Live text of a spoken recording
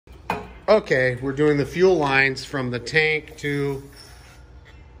Okay, we're doing the fuel lines from the tank to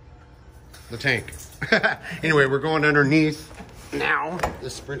the tank. Anyway, we're going underneath now the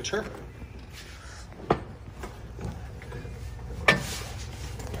Sprinter.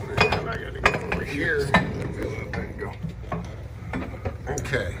 I gotta go over here. There you go.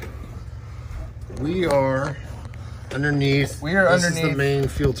 Okay. We are underneath. This is the main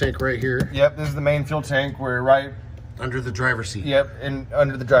fuel tank right here. Yep, this is the main fuel tank. We're right under the driver's seat. Yep, and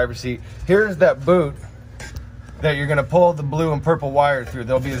under the driver's seat. Here's that boot that you're gonna pull the blue and purple wire through.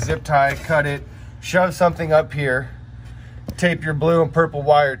 There'll be a zip tie, cut it, shove something up here, tape your blue and purple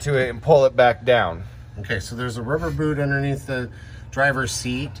wire to it, and pull it back down. Okay, so there's a rubber boot underneath the driver's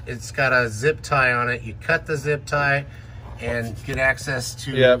seat. It's got a zip tie on it. You cut the zip tie and get access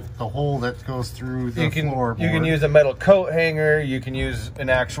to the hole that goes through the floorboard. You can use a metal coat hanger. You can use an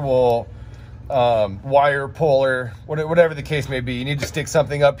actual wire puller, whatever the case may be. You need to stick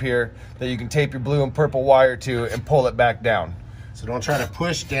something up here that you can tape your blue and purple wire to and pull it back down. So don't try to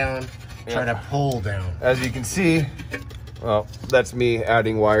push down, try to pull down. As you can see, well, that's me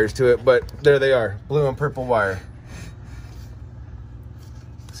adding wires to it, but there they are, blue and purple wire.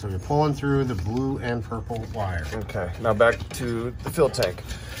 So you're pulling through the blue and purple wire. Okay, now back to the fuel tank.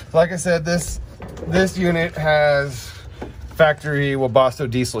 Like I said, this unit has factory Webasto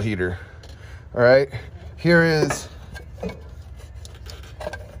diesel heater. All right, here is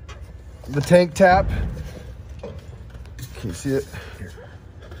the tank tap. Can you see it? Here.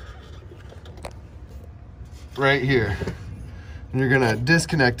 Right here. And you're gonna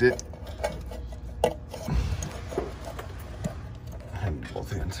disconnect it. And both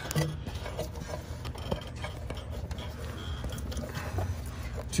hands.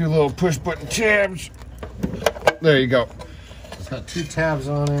 Two little push button tabs. There you go. It's got two tabs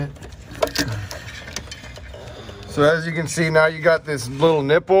on it. So as you can see, now you got this little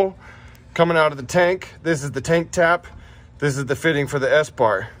nipple coming out of the tank. This is the tank tap. This is the fitting for the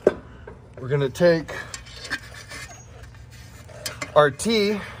S-bar. We're gonna take our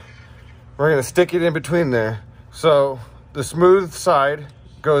T, we're gonna stick it in between there. So the smooth side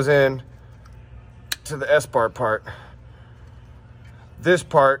goes in to the S-bar part. This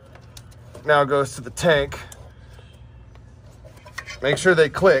part now goes to the tank. Make sure they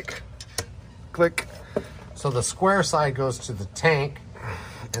click. Click. So the square side goes to the tank,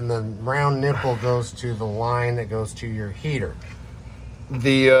 and the round nipple goes to the line that goes to your heater.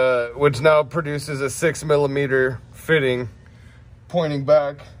 The which now produces a 6mm fitting pointing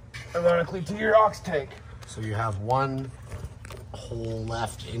back, ironically, to your aux tank. So you have one hole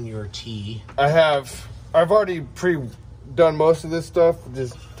left in your T. I've already done most of this stuff,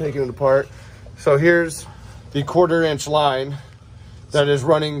 just taking it apart. So here's the 1/4" line that is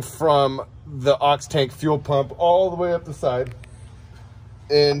running from the aux tank fuel pump all the way up the side,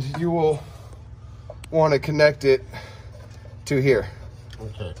 and you will want to connect it to here.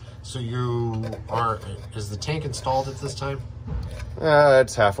 Okay, so is the tank installed at this time?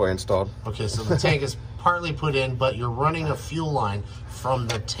 It's halfway installed. Okay, so the tank is partly put in, but you're running a fuel line from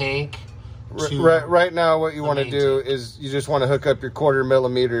the tank to right now what you want to do is you just want to hook up your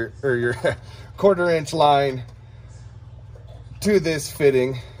 1/4mm or your 1/4" line to this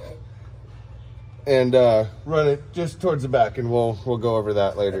fitting and run it just towards the back, and we'll go over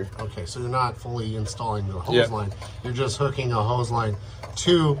that later. Okay, so you're not fully installing the hose line. You're just hooking a hose line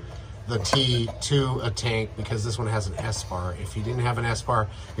to the T to a tank, because this one has an S-bar. If you didn't have an S-bar,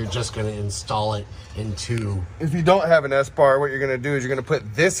 you're just going to install it into... If you don't have an S-bar, what you're going to do is you're going to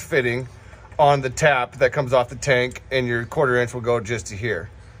put this fitting on the tap that comes off the tank, and your 1/4" will go just to here.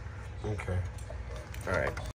 Okay. All right.